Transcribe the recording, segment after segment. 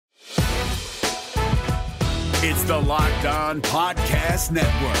It's the Locked On Podcast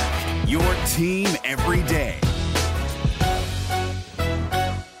Network, your team every day.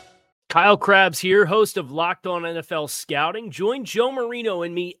 Kyle Krabs here, host of Locked On NFL Scouting. Join Joe Marino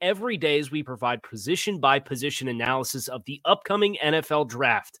and me every day as we provide position-by-position analysis of the upcoming NFL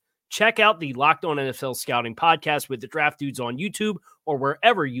Draft. Check out the Locked On NFL Scouting podcast with the Draft Dudes on YouTube or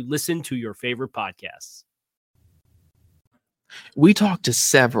wherever you listen to your favorite podcasts. We talked to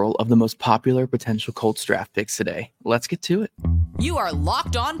several of the most popular potential Colts draft picks today. Let's get to it. You are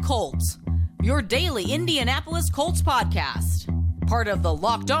Locked On Colts, your daily Indianapolis Colts podcast. Part of the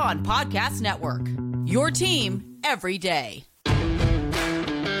Locked On Podcast Network, your team every day.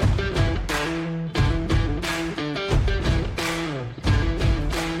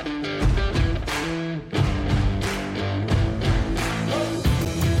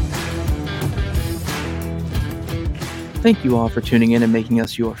 Thank you all for tuning in and making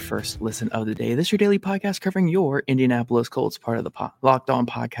us your first listen of the day. This is your daily podcast covering your Indianapolis Colts, part of the Locked On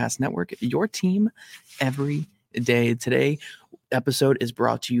Podcast Network, your team every day. Today episode is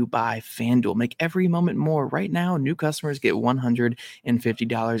brought to you by FanDuel. Make every moment more. Right now, new customers get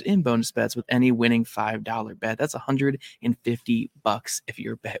 $150 in bonus bets with any winning $5 bet. That's $150 if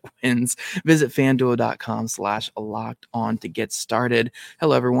your bet wins. Visit FanDuel.com/LockedOn to get started.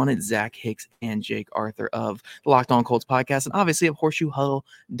 Hello, everyone. It's Zach Hicks and Jake Arthur of the Locked On Colts podcast, and obviously of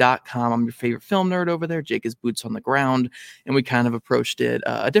HorseshoeHuddle.com. I'm your favorite film nerd over there. Jake is boots on the ground, and we kind of approached it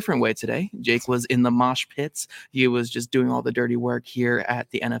a different way today. Jake was in the mosh pits. He was just doing all the dirty work here at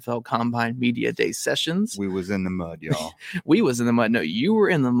the NFL Combine Media Day sessions. We was in the mud, y'all. We was in the mud. No, you were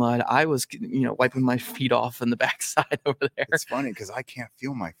in the mud. I was, wiping my feet off on the backside over there. It's funny because I can't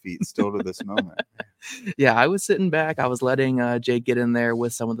feel my feet still to this moment. Yeah, I was sitting back. I was letting Jake get in there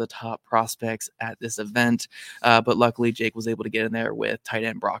with some of the top prospects at this event. But luckily, Jake was able to get in there with tight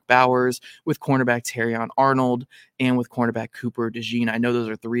end Brock Bowers, with cornerback Terrion Arnold, and with cornerback Cooper DeJean. I know those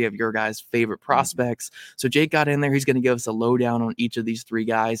are three of your guys' favorite prospects. So Jake got in there. He's going to give us a lowdown on each of these three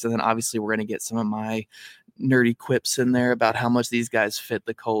guys. And then obviously we're going to get some of my nerdy quips in there about how much these guys fit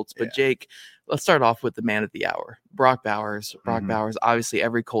the Colts. But Jake, let's start off with the man of the hour, Brock Bowers. Brock Bowers, obviously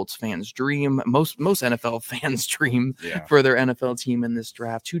every Colts fan's dream, most NFL fans' dream for their NFL team in this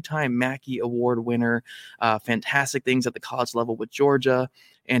draft. Two-time Mackey Award winner, fantastic things at the college level with Georgia.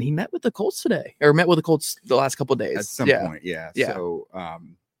 And he met with the Colts today, or met with the Colts the last couple of days. At some point, yeah. So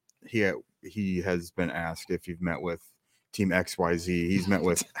he has been asked if you've met with Team XYZ. He's met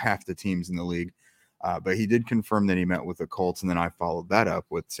with half the teams in the league. But he did confirm that he met with the Colts. And then I followed that up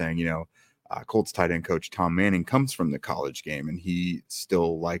with saying, Colts tight end coach Tom Manning comes from the college game, and he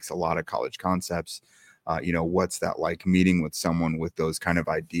still likes a lot of college concepts. What's that like, meeting with someone with those kind of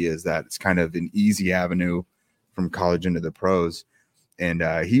ideas? That it's kind of an easy avenue from college into the pros. And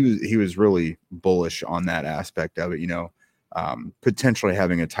he was really bullish on that aspect of it, potentially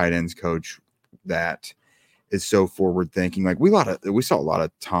having a tight ends coach that is so forward thinking. Like we saw a lot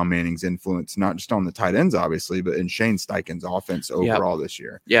of Tom Manning's influence, not just on the tight ends, obviously, but in Shane Steichen's offense overall this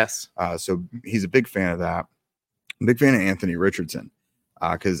year. Yes. So he's a big fan of that. Big fan of Anthony Richardson,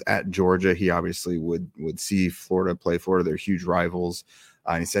 because at Georgia, he obviously would see Florida play Florida. They're huge rivals.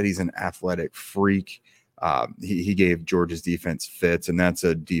 And he said he's an athletic freak. He gave Georgia's defense fits, and that's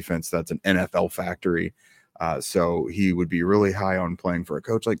a defense that's an NFL factory. So he would be really high on playing for a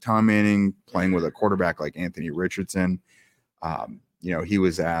coach like Tom Manning, playing with a quarterback like Anthony Richardson. He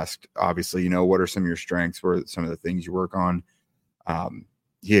was asked, obviously, what are some of your strengths? What are some of the things you work on?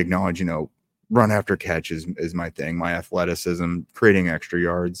 He acknowledged, run after catch is my thing, my athleticism, creating extra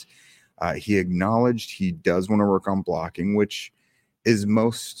yards. He acknowledged he does want to work on blocking, which is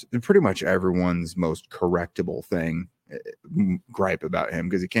pretty much everyone's most correctable thing, gripe about him,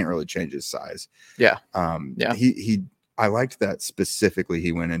 because he can't really change his size. I liked that specifically.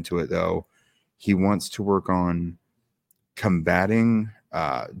 He went into it though. He wants to work on combating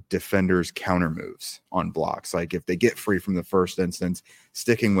defenders' counter moves on blocks. Like if they get free from the first instance,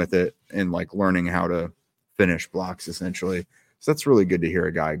 sticking with it and like learning how to finish blocks essentially. So that's really good to hear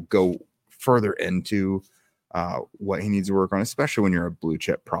a guy go further into what he needs to work on, especially when you're a blue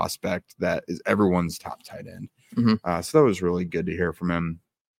chip prospect that is everyone's top tight end. So that was really good to hear from him.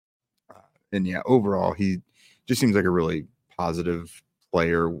 Overall, he just seems like a really positive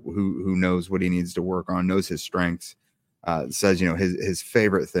player who knows what he needs to work on, knows his strengths. Says, his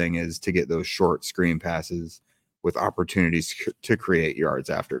favorite thing is to get those short screen passes with opportunities to create yards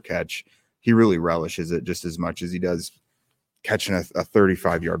after catch. He really relishes it just as much as he does catching a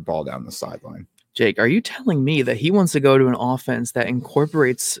 35-yard ball down the sideline. Jake, are you telling me that he wants to go to an offense that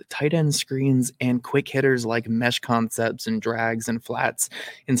incorporates tight end screens and quick hitters like mesh concepts and drags and flats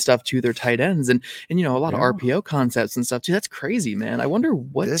and stuff to their tight ends and a lot of RPO concepts and stuff too? That's crazy, man. I wonder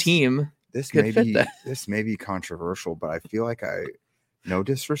what team could fit that. This may be controversial, but I feel like no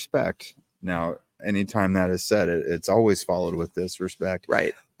disrespect. Now, anytime that is said, it's always followed with disrespect.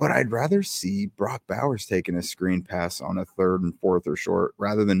 Right. But I'd rather see Brock Bowers taking a screen pass on a 3rd and 4th or short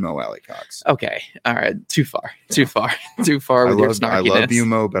rather than Mo Alley-Cox. Okay. All right. Too far with your snarkiness. I love you,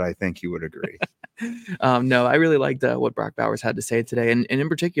 Mo, but I think you would agree. No, I really liked what Brock Bowers had to say today. And in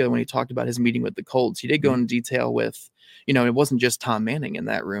particular, when he talked about his meeting with the Colts, he did go into detail with, it wasn't just Tom Manning in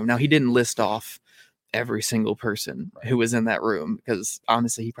that room. Now, he didn't list off every single person who was in that room because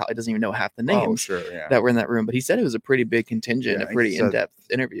honestly he probably doesn't even know half the names that were in that room, but he said it was a pretty big contingent, a pretty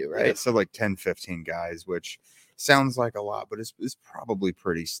in-depth interview, right? So like 10-15 guys, which sounds like a lot, but it's probably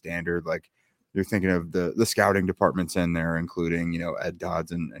pretty standard. Like you're thinking of the scouting departments in there, including Ed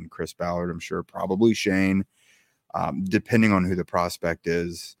Dodds and Chris Ballard, I'm sure, probably Shane, depending on who the prospect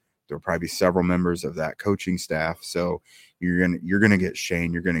is. There'll probably be several members of that coaching staff. So you're gonna get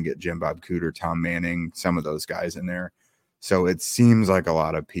Shane, you're gonna get Jim Bob Cooter, Tom Manning, some of those guys in there. So it seems like a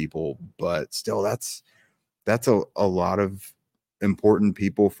lot of people, but still that's a lot of important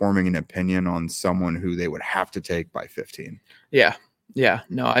people forming an opinion on someone who they would have to take by 15. Yeah.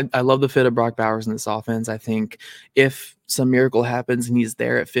 No, I love the fit of Brock Bowers in this offense. I think if some miracle happens and he's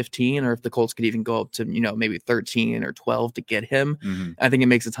there at 15, or if the Colts could even go up to, maybe 13 or 12 to get him, I think it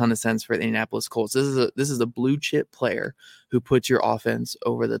makes a ton of sense for the Indianapolis Colts. This is a blue chip player who puts your offense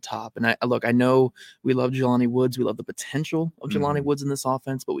over the top. And I know we love Jelani Woods. We love the potential of Jelani Woods in this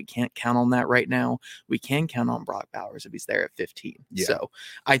offense, but we can't count on that right now. We can count on Brock Bowers if he's there at 15. Yeah. So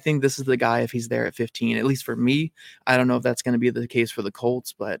I think this is the guy if he's there at 15, at least for me. I don't know if that's going to be the case for the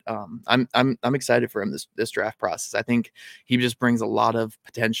Colts, but I'm excited for him this draft process. I think he just brings a lot of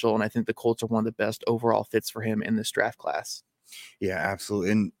potential, and I think the Colts are one of the best overall fits for him in this draft class. Yeah,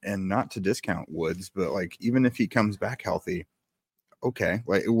 absolutely. And not to discount Woods, but like even if he comes back healthy, okay,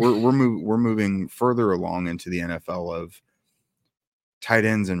 like we're moving further along into the NFL of tight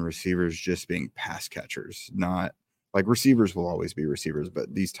ends and receivers just being pass catchers. Not like receivers will always be receivers,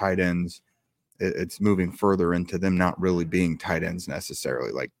 but these tight ends, it's moving further into them not really being tight ends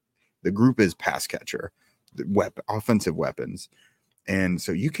necessarily. Like the group is pass catcher, offensive weapons, and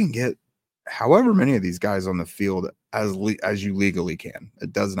so you can get however many of these guys on the field as you legally can.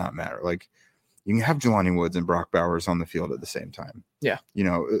 It does not matter. Like you can have Jelani Woods and Brock Bowers on the field at the same time. Yeah,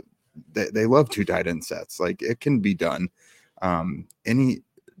 they love 2 tight end sets. Like it can be done.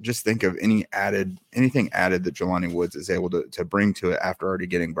 Just think of anything added that Jelani Woods is able to bring to it after already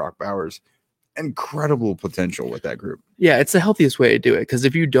getting Brock Bowers. Incredible potential with that group. Yeah, it's the healthiest way to do it, because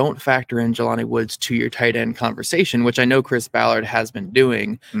if you don't factor in Jelani Woods to your tight end conversation, which I know Chris Ballard has been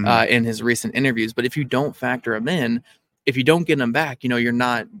doing in his recent interviews, but if you don't factor him in, if you don't get him back, you're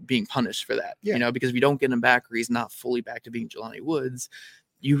not being punished for that. Because if you don't get him back or he's not fully back to being Jelani Woods,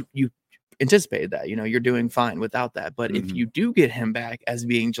 you anticipated that, you're doing fine without that. But if you do get him back as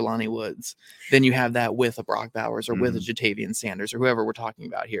being Jelani Woods, then you have that with a Brock Bowers or with a Jatavian Sanders or whoever we're talking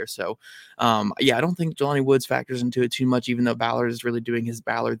about here. So, I don't think Jelani Woods factors into it too much, even though Ballard is really doing his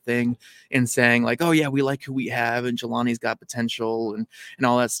Ballard thing and saying like, oh yeah, we like who we have and Jelani's got potential and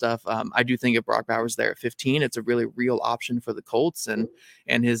all that stuff. I do think if Brock Bowers there at 15, it's a really real option for the Colts, and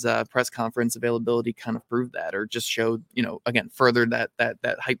his press conference availability kind of proved that, or just showed, again, further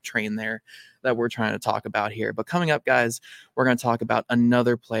that hype train there that we're trying to talk about here. But coming up, guys, we're going to talk about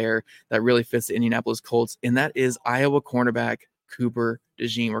another player that really fits the Indianapolis Colts, and that is Iowa cornerback Cooper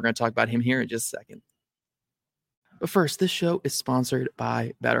DeJean. We're going to talk about him here in just a second. But first, this show is sponsored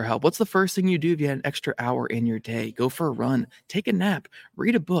by BetterHelp. What's the first thing you do if you had an extra hour in your day? Go for a run, take a nap,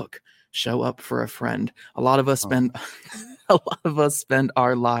 read a book, show up for a friend. A lot of us spend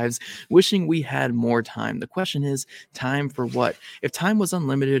our lives wishing we had more time. The question is, time for what? If time was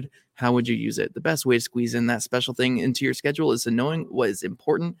unlimited, how would you use it? The best way to squeeze in that special thing into your schedule is to knowing what is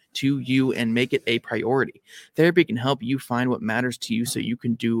important to you and make it a priority. Therapy can help you find what matters to you so you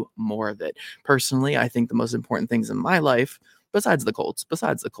can do more of it. Personally, I think the most important things in my life, besides the Colts,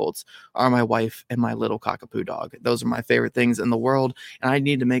 are my wife and my little cockapoo dog. Those are my favorite things in the world, and I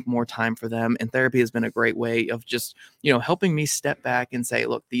need to make more time for them. And therapy has been a great way of just, helping me step back and say,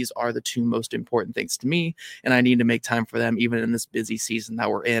 look, these are the 2 most important things to me, and I need to make time for them, even in this busy season that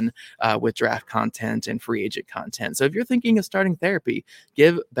we're in with draft content and free agent content. So if you're thinking of starting therapy,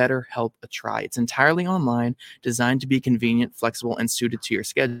 give BetterHelp a try. It's entirely online, designed to be convenient, flexible, and suited to your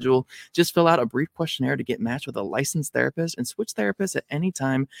schedule. Just fill out a brief questionnaire to get matched with a licensed therapist and switch switch therapists at any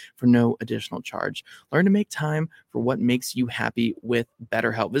time for no additional charge. Learn to make time for what makes you happy with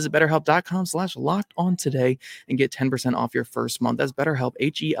BetterHelp. Visit BetterHelp.com/lockedon today and get 10% off your first month. That's BetterHelp,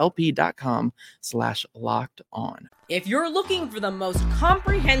 HELP.com/lockedon. If you're looking for the most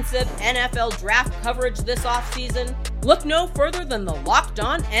comprehensive NFL draft coverage this offseason, look no further than the Locked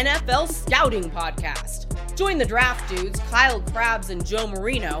On NFL Scouting Podcast. Join the draft dudes, Kyle Krabs and Joe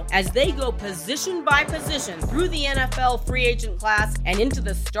Marino, as they go position by position through the NFL free agent class and into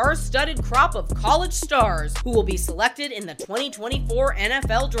the star-studded crop of college stars who will be selected in the 2024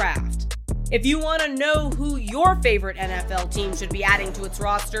 NFL Draft. If you want to know who your favorite NFL team should be adding to its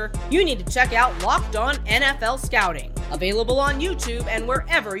roster, you need to check out Locked On NFL Scouting, available on YouTube and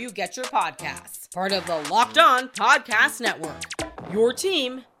wherever you get your podcasts. Part of the Locked On Podcast Network, your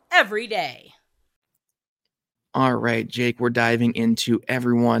team every day. All right, Jake, we're diving into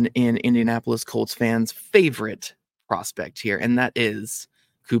everyone in Indianapolis Colts fans' favorite prospect here, and that is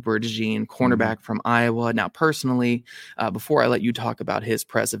Cooper DeJean, cornerback from Iowa. Now, personally, before I let you talk about his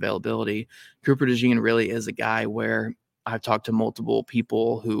press availability, Cooper DeJean really is a guy where I've talked to multiple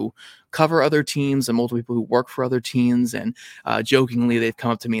people who cover other teams and multiple people who work for other teams. And jokingly, they've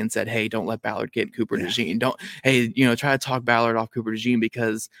come up to me and said, hey, don't let Ballard get Cooper DeJean. Try to talk Ballard off Cooper DeJean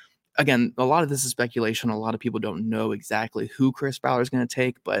because, again, a lot of this is speculation. A lot of people don't know exactly who Chris Ballard is going to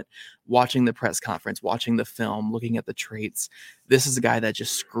take, but watching the press conference, watching the film, looking at the traits, this is a guy that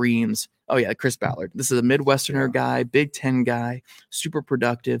just screams, oh yeah, Chris Ballard. This is a Midwesterner guy, Big Ten guy, super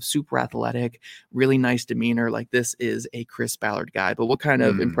productive, super athletic, really nice demeanor. Like this is a Chris Ballard guy. But what kind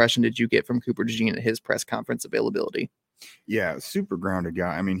of impression did you get from Cooper DeJean at his press conference availability? Yeah, super grounded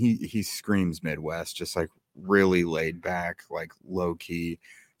guy. I mean, he screams Midwest, just like really laid back, like low key.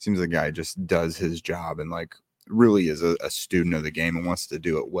 Seems the guy just does his job and like really is a student of the game and wants to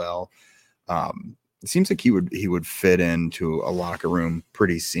do it well. It seems like he would fit into a locker room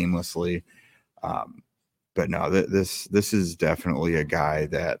pretty seamlessly. But no, this is definitely a guy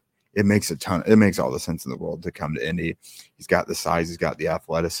that it makes all the sense in the world to come to Indy. He's got the size, he's got the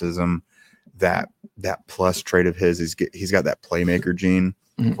athleticism, that plus trait of his is he's got that playmaker gene,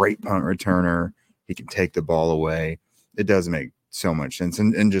 great punt returner. He can take the ball away. It does make so much sense.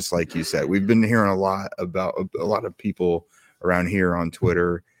 And just like you said, we've been hearing a lot about a lot of people around here on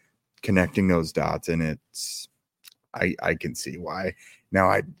Twitter connecting those dots, and it's I can see why. Now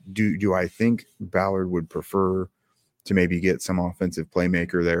I think Ballard would prefer to maybe get some offensive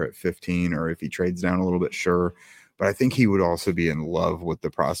playmaker there at 15, or if he trades down a little bit, sure. But I think he would also be in love with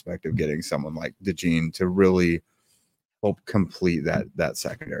the prospect of getting someone like DeJean to really help complete that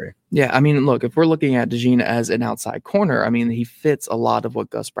secondary. Yeah, I mean, look, if we're looking at DeJean as an outside corner, I mean, he fits a lot of what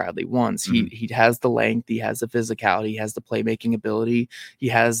Gus Bradley wants. He has the length, he has the physicality, he has the playmaking ability, he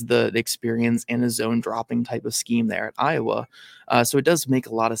has the experience in a zone dropping type of scheme there at Iowa. So it does make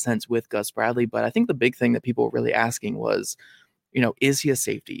a lot of sense with Gus Bradley. But I think the big thing that people were really asking was, is he a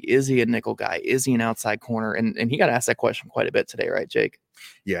safety? Is he a nickel guy? Is he an outside corner? And he got asked that question quite a bit today, right, Jake?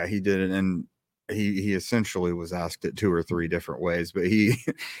 Yeah, he did. And he essentially was asked it 2 or 3 different ways, but he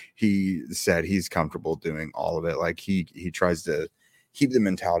said he's comfortable doing all of it. Like he tries to keep the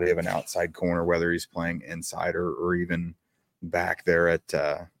mentality of an outside corner, whether he's playing inside or even back there in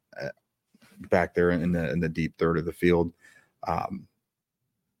the deep third of the field.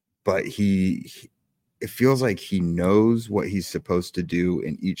 But it feels like he knows what he's supposed to do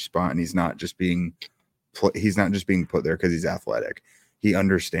in each spot, and he's not just being put there because he's athletic. He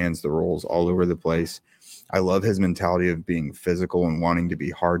understands the roles all over the place. I love his mentality of being physical and wanting to be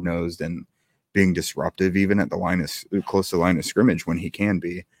hard-nosed and being disruptive, even at the close to the line of scrimmage when he can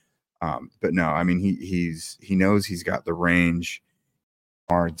be. But no, I mean, he knows he's got the range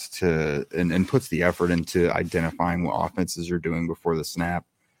and puts the effort into identifying what offenses are doing before the snap.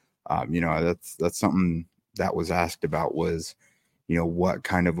 That's something that was asked about was, what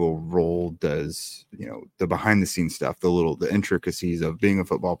kind of a role does, the behind the scenes stuff, the intricacies of being a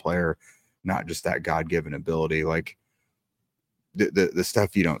football player, not just that God-given ability, like the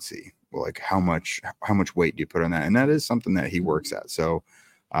stuff you don't see, like how much weight do you put on that? And that is something that he works at. So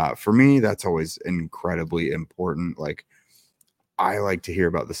for me, that's always incredibly important. Like I like to hear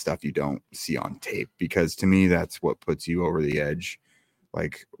about the stuff you don't see on tape, because to me, that's what puts you over the edge.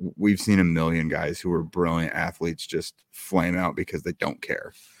 Like we've seen a million guys who are brilliant athletes just flame out because they don't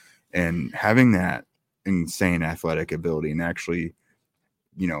care. And having that insane athletic ability and actually,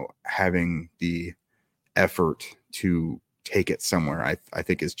 having the effort to take it somewhere, I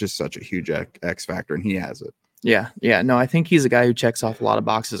think is just such a huge X factor, and he has it. Yeah. No, I think he's a guy who checks off a lot of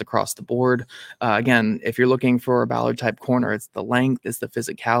boxes across the board. Again, if you're looking for a Ballard type corner, it's the length, it's the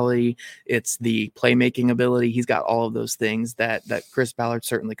physicality, it's the playmaking ability. He's got all of those things that Chris Ballard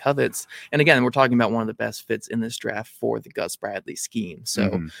certainly covets. And again, we're talking about one of the best fits in this draft for the Gus Bradley scheme.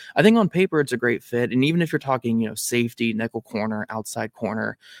 So I think on paper, it's a great fit. And even if you're talking, safety, nickel corner, outside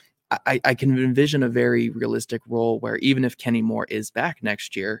corner, I can envision a very realistic role where even if Kenny Moore is back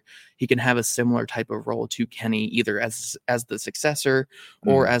next year, he can have a similar type of role to Kenny, either as the successor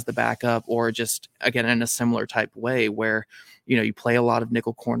or as the backup, or just, again, in a similar type way where, you play a lot of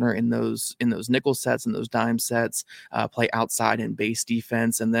nickel corner in those nickel sets and those dime sets, play outside in base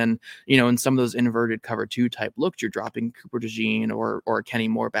defense. And then, in some of those inverted cover 2 type looks, you're dropping Cooper DeJean or Kenny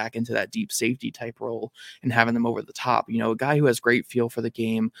Moore back into that deep safety type role and having them over the top. A guy who has great feel for the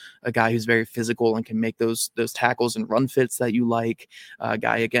game, a guy who's very physical and can make those tackles and run fits that you like. A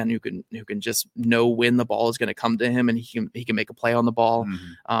guy, again, who can just know when the ball is going to come to him and he can make a play on the ball.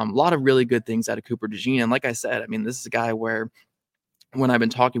 A lot of really good things out of Cooper DeJean. And like I said, this is a guy where, when I've been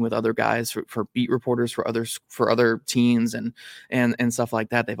talking with other guys for beat reporters for other teams and stuff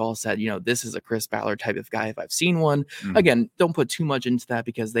like that, they've all said, this is a Chris Ballard type of guy if I've seen one. Again, don't put too much into that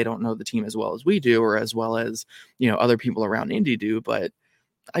because they don't know the team as well as we do, or as well as, other people around Indy do. But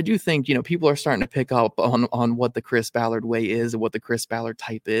I do think, people are starting to pick up on what the Chris Ballard way is and what the Chris Ballard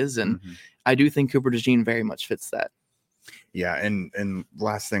type is. And I do think Cooper DeJean very much fits that. Yeah, and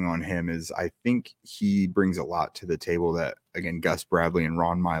last thing on him is I think he brings a lot to the table that, again, Gus Bradley and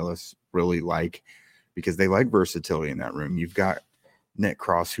Ron Milas really like, because they like versatility in that room. You've got Nick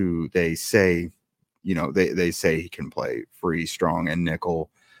Cross, who they say, they say he can play free, strong, and nickel.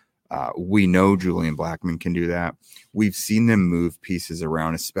 We know Julian Blackmon can do that. We've seen them move pieces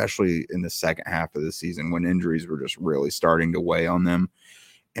around, especially in the second half of the season when injuries were just really starting to weigh on them.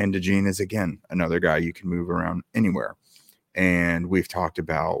 And DeJean is, again, another guy you can move around anywhere. And we've talked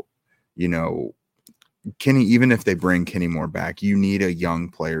about, Kenny, even if they bring Kenny Moore back, you need a young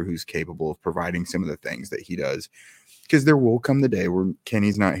player who's capable of providing some of the things that he does, because there will come the day where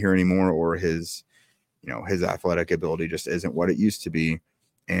Kenny's not here anymore, or his athletic ability just isn't what it used to be.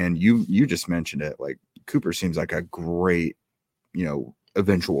 And you just mentioned it, like Cooper seems like a great,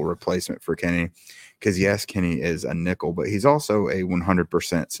 eventual replacement for Kenny, because yes, Kenny is a nickel, but he's also a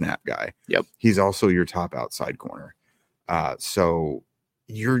 100% snap guy. Yep. He's also your top outside corner. So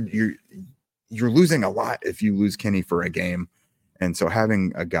you're losing a lot if you lose Kenny for a game. And so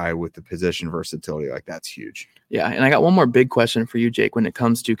having a guy with the position versatility, like, that's huge. Yeah. And I got one more big question for you, Jake, when it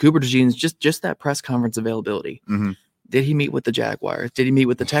comes to Cooper DeJean's just that press conference availability. Did he meet with the Jaguars? Did he meet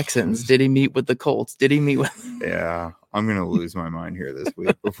with the Texans? Did he meet with the Colts? Did he meet with? Yeah, I'm going to lose my mind here this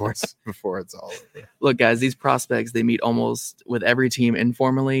week before it's all over. Look, guys, these prospects, they meet almost with every team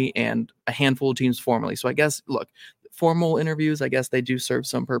informally and a handful of teams formally. So I guess, look, formal interviews, I guess they do serve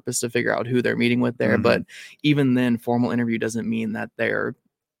some purpose to figure out who they're meeting with there. But even then, formal interview doesn't mean that they're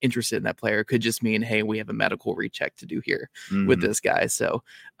interested in that player. It could just mean, hey, we have a medical recheck to do here with this guy. So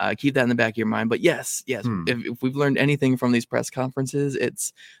keep that in the back of your mind. But yes, if we've learned anything from these press conferences,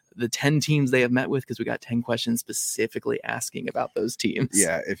 it's the 10 teams they have met with, because we got 10 questions specifically asking about those teams.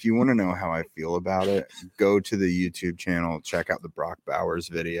 Yeah, if you want to know how I feel about it, go to the YouTube channel, check out the Brock Bowers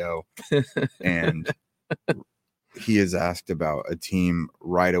video, and he is asked about a team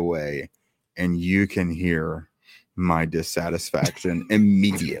right away, and you can hear my dissatisfaction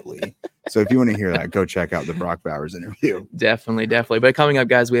immediately. So if you want to hear that, go check out the Brock Bowers interview. Definitely. But coming up,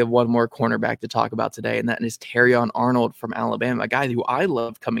 guys, we have one more cornerback to talk about today, and that is DeJean Arnold from Alabama, a guy who I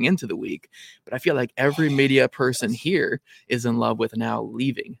love coming into the week, but I feel like every media person here is in love with now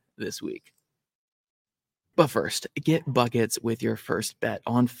leaving this week. But first, get buckets with your first bet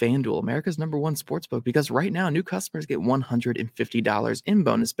on FanDuel, America's #1 sportsbook, because right now new customers get $150 in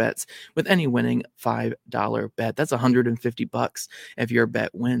bonus bets with any winning $5 bet. That's $150 if your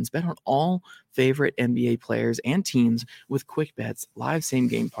bet wins. Bet on all favorite NBA players and teams with quick bets, live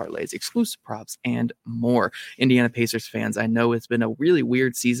same-game parlays, exclusive props, and more. Indiana Pacers fans, I know it's been a really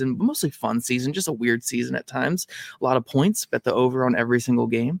weird season, but mostly fun season, just a weird season at times. A lot of points, bet the over on every single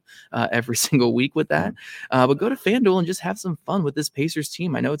game, every single week with that. But go to FanDuel and just have some fun with this Pacers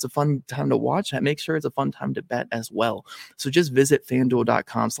team. I know it's a fun time to watch. Make sure it's a fun time to bet as well. So just visit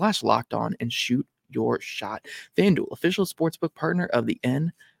FanDuel.com/lockedon and shoot your shot. FanDuel, official sportsbook partner of the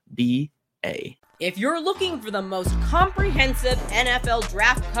NBA. If you're looking for the most comprehensive NFL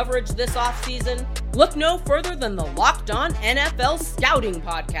draft coverage this offseason, look no further than the Locked On NFL Scouting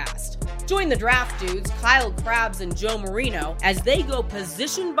Podcast. Join the draft dudes, Kyle Krabs and Joe Marino, as they go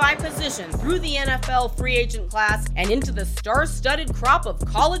position by position through the NFL free agent class and into the star-studded crop of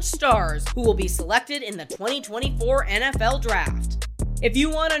college stars who will be selected in the 2024 NFL Draft. If you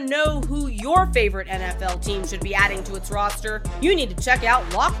want to know who your favorite NFL team should be adding to its roster, you need to check out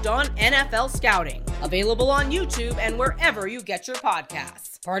Locked On NFL Scouting, available on YouTube and wherever you get your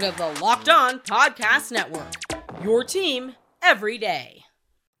podcasts. Part of the Locked On Podcast Network, your team every day.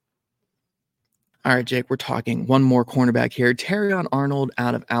 All right, Jake, we're talking one more cornerback here. Terrion Arnold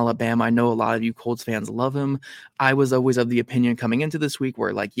out of Alabama. I know a lot of you Colts fans love him. I was always of the opinion coming into this week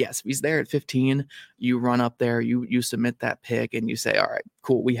where, like, yes, if he's there at 15, you run up there, you submit that pick, and you say, all right,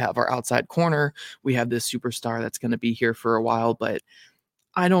 cool, we have our outside corner. We have this superstar that's going to be here for a while, but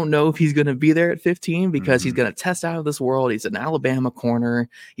I don't know if he's going to be there at 15 because he's going to test out of this world. He's an Alabama corner.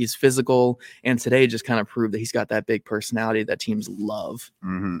 He's physical. And today just kind of proved that he's got that big personality that teams love.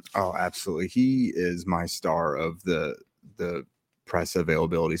 Oh, absolutely. He is my star of the press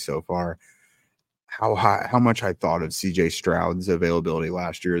availability so far. How much I thought of CJ Stroud's availability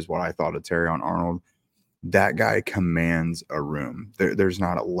last year is what I thought of Terrion Arnold. That guy commands a room. There's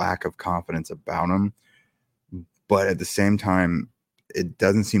not a lack of confidence about him. But at the same time, it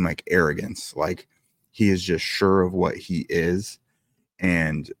doesn't seem like arrogance. Like, he is just sure of what he is.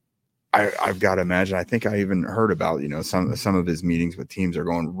 And I've got to imagine, I think I even heard about, some of his meetings with teams are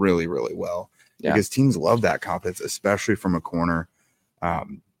going really, really well because teams love that confidence, especially from a corner.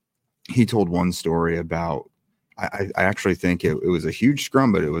 He told one story about, I actually think it was a huge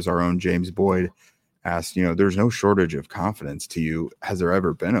scrum, but it was our own James Boyd asked, there's no shortage of confidence to you. Has there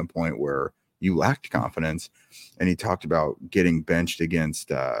ever been a point where you lacked confidence? And he talked about getting benched against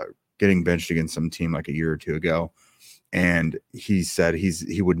some team like a year or two ago. And he said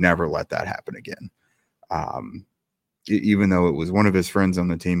he would never let that happen again. Even though it was one of his friends on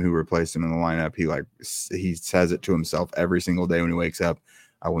the team who replaced him in the lineup, he says it to himself every single day when he wakes up.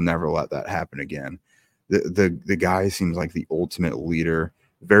 I will never let that happen again. The guy seems like the ultimate leader,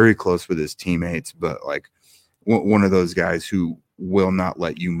 very close with his teammates, but like one of those guys who will not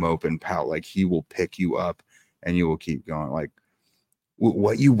let you mope and pout. Like, he will pick you up and you will keep going. Like,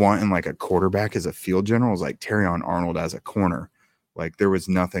 what you want in like a quarterback as a field general is like Terrion Arnold as a corner. Like, there was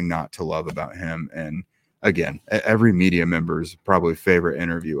nothing not to love about him. And again, every media member's probably favorite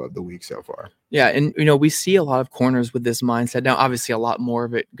interview of the week so far. Yeah. And, we see a lot of corners with this mindset. Now, obviously, a lot more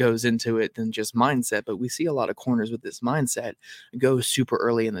of it goes into it than just mindset, but we see a lot of corners with this mindset go super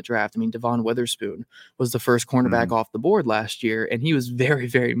early in the draft. I mean, Devon Witherspoon was the first cornerback off the board last year, and he was very,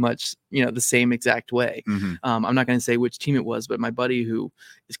 very much, the same exact way. I'm not going to say which team it was, but my buddy who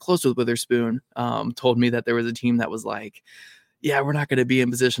is close with Witherspoon told me that there was a team that was like, yeah, we're not going to be in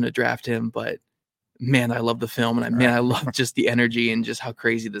position to draft him, but man, I love the film, and I love just the energy and just how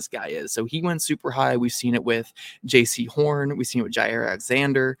crazy this guy is. So he went super high. We've seen it with J.C. Horn. We've seen it with Jair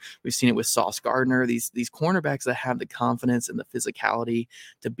Alexander. We've seen it with Sauce Gardner. These cornerbacks that have the confidence and the physicality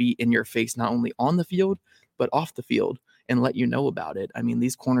to be in your face, not only on the field, but off the field, and let you know about it. I mean,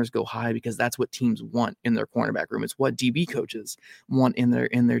 these corners go high because that's what teams want in their cornerback room. It's what DB coaches want in their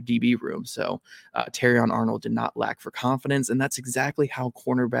DB room. So Terrion Arnold did not lack for confidence, and that's exactly how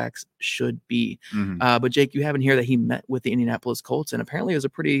cornerbacks should be. But Jake, you have in here that he met with the Indianapolis Colts, and apparently it was a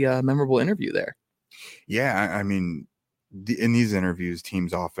pretty memorable interview there. Yeah, I mean, in these interviews,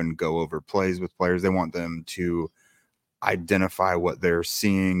 teams often go over plays with players. They want them to identify what they're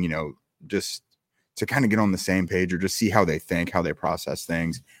seeing, just to kind of get on the same page or just see how they think, how they process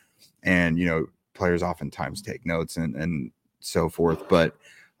things. And, players oftentimes take notes and so forth, but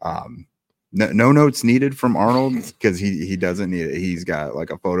no notes needed from Arnold because he doesn't need it. He's got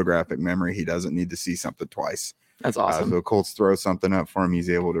like a photographic memory. He doesn't need to see something twice. That's awesome. So Colts throw something up for him. He's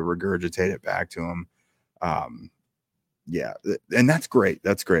able to regurgitate it back to him. Yeah. And that's great.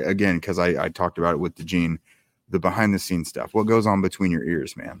 That's great. Again, because I talked about it with DeJean, the behind the scenes stuff, what goes on between your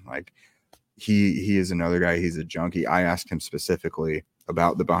ears, man. Like, he is another guy. He's a junkie. I asked him specifically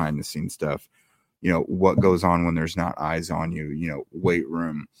about the behind the scenes stuff, what goes on when there's not eyes on you, weight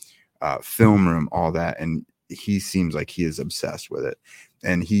room, film room, all that. And he seems like he is obsessed with it.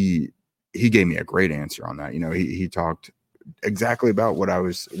 And he gave me a great answer on that. He talked exactly about what I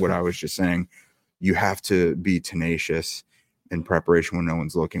was just saying. You have to be tenacious in preparation when no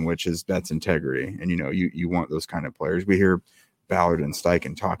one's looking, that's integrity. And, you want those kind of players. We hear Ballard and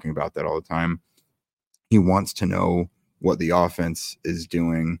Steichen talking about that all the time. He wants to know what the offense is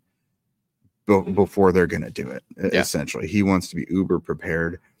doing before they're going to do it. Essentially, he wants to be uber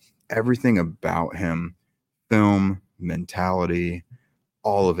prepared. Everything about him, film, mentality,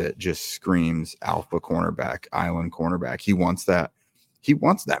 all of it just screams alpha cornerback, island cornerback. He wants that he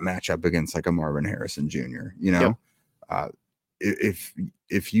wants that matchup against like a Marvin Harrison Jr. You know,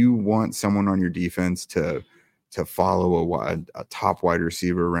 if you want someone on your defense to follow a top wide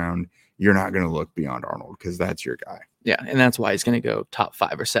receiver around, you're not going to look beyond Arnold because that's your guy. Yeah, and that's why he's going to go top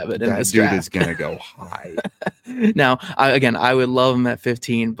 5 or 7 in this dude draft. Is going to go high. Now, I would love him at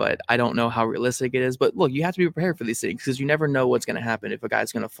 15, but I don't know how realistic it is. But look, you have to be prepared for these things because you never know what's going to happen if a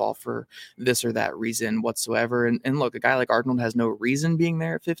guy's going to fall for this or that reason whatsoever. And look, a guy like Arnold has no reason being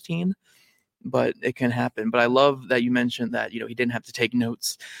there at 15, but it can happen. But I love that you mentioned that, he didn't have to take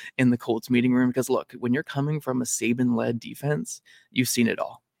notes in the Colts meeting room because, look, when you're coming from a Saban-led defense, you've seen it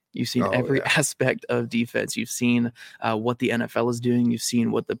all. You've seen every aspect of defense. You've seen what the NFL is doing. You've seen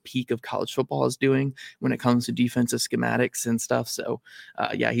what the peak of college football is doing when it comes to defensive schematics and stuff. So,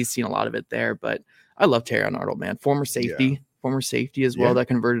 he's seen a lot of it there. But I love Terrion Arnold, man. Former safety as well that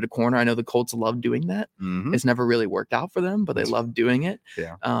converted to corner. I know the Colts love doing that. Mm-hmm. It's never really worked out for them, but they love doing it.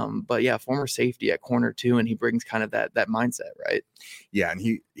 Yeah. Former safety at corner too, and he brings kind of that mindset, right? Yeah, and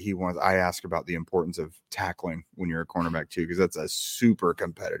he wants. I ask about the importance of tackling when you're a cornerback too, because that's a super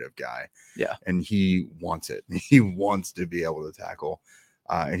competitive guy. Yeah, and he wants it. He wants to be able to tackle.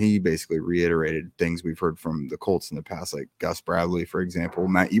 And he basically reiterated things we've heard from the Colts in the past, like Gus Bradley, for example,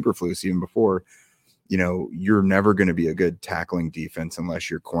 Matt Eberflus, even before. You're never going to be a good tackling defense unless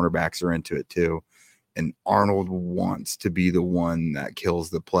your cornerbacks are into it too. And Arnold wants to be the one that kills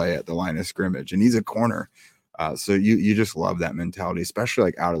the play at the line of scrimmage. And he's a corner. So you just love that mentality, especially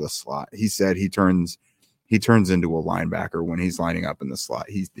like out of the slot. He said he turns into a linebacker when he's lining up in the slot.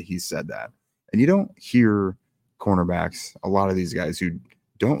 He said that. And you don't hear cornerbacks, a lot of these guys who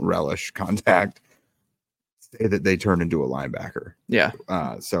don't relish contact, say that they turn into a linebacker. Yeah.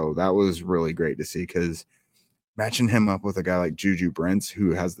 So that was really great to see because matching him up with a guy like Juju Brents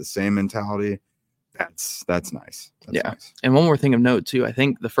who has the same mentality, that's nice. That's nice. And one more thing of note too, I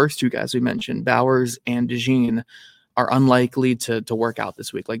think the first two guys we mentioned, Bowers and DeJean, are unlikely to work out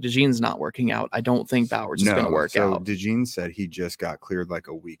this week. Like DeJean's not working out. I don't think Bowers is going to work out. DeJean said he just got cleared like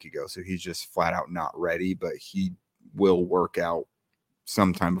a week ago. So he's just flat out not ready, but he will work out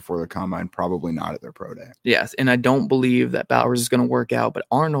sometime before the combine, probably not at their pro day. Yes, and I don't believe that Bowers is going to work out, but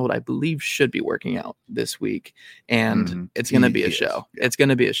Arnold, I believe, should be working out this week, and it's going to be a show. Yeah. It's going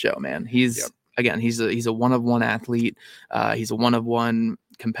to be a show, man. He's a one-of-one athlete. He's a one-of-one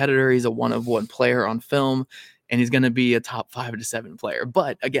competitor. He's a one-of-one player on film, and he's going to be a top 5 to 7 player.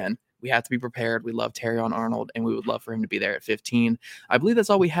 But again, we have to be prepared. We love Terrion Arnold, and we would love for him to be there at 15. I believe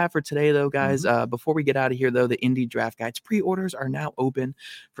that's all we have for today, though, guys. Before we get out of here, though, the Indy Draft Guides pre-orders are now open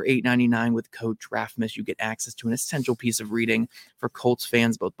for $8.99 with code DRAFTMISS. You get access to an essential piece of reading for Colts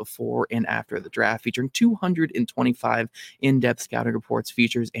fans, both before and after the draft, featuring 225 in-depth scouting reports,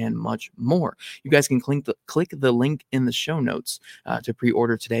 features, and much more. You guys can click the link in the show notes to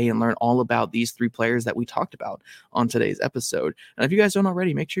pre-order today and learn all about these 3 players that we talked about on today's episode. And if you guys don't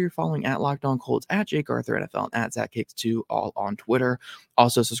already, make sure you're following at Locked On Colts, at Jake Arthur NFL, and at ZachKicks2, all on Twitter.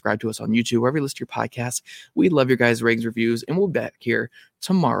 Also, subscribe to us on YouTube, wherever you listen to your podcasts. We love your guys' ratings, reviews, and we'll be back here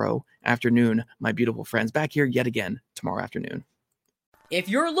tomorrow afternoon. My beautiful friends, back here yet again tomorrow afternoon. If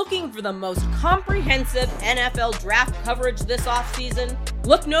you're looking for the most comprehensive NFL draft coverage this offseason,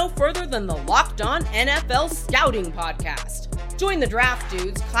 look no further than the Locked On NFL Scouting Podcast. Join the draft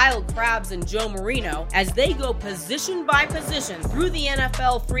dudes, Kyle Krabs and Joe Marino, as they go position by position through the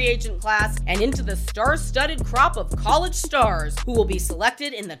NFL free agent class and into the star-studded crop of college stars who will be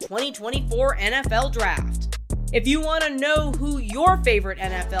selected in the 2024 NFL Draft. If you want to know who your favorite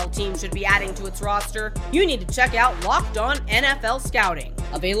NFL team should be adding to its roster, you need to check out Locked On NFL Scouting,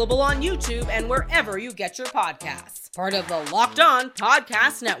 available on YouTube and wherever you get your podcasts. Part of the Locked On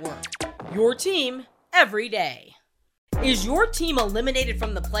Podcast Network, your team every day. Is your team eliminated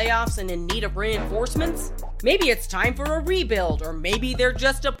from the playoffs and in need of reinforcements? Maybe it's time for a rebuild, or maybe they're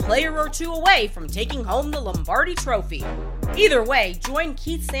just a player or two away from taking home the Lombardi Trophy. Either way, join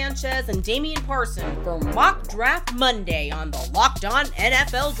Keith Sanchez and Damian Parson for Mock Draft Monday on the Locked On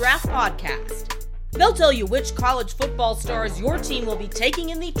NFL Draft Podcast. They'll tell you which college football stars your team will be taking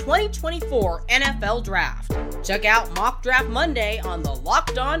in the 2024 NFL Draft. Check out Mock Draft Monday on the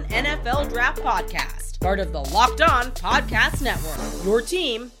Locked On NFL Draft Podcast, part of the Locked On Podcast Network, your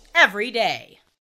team every day.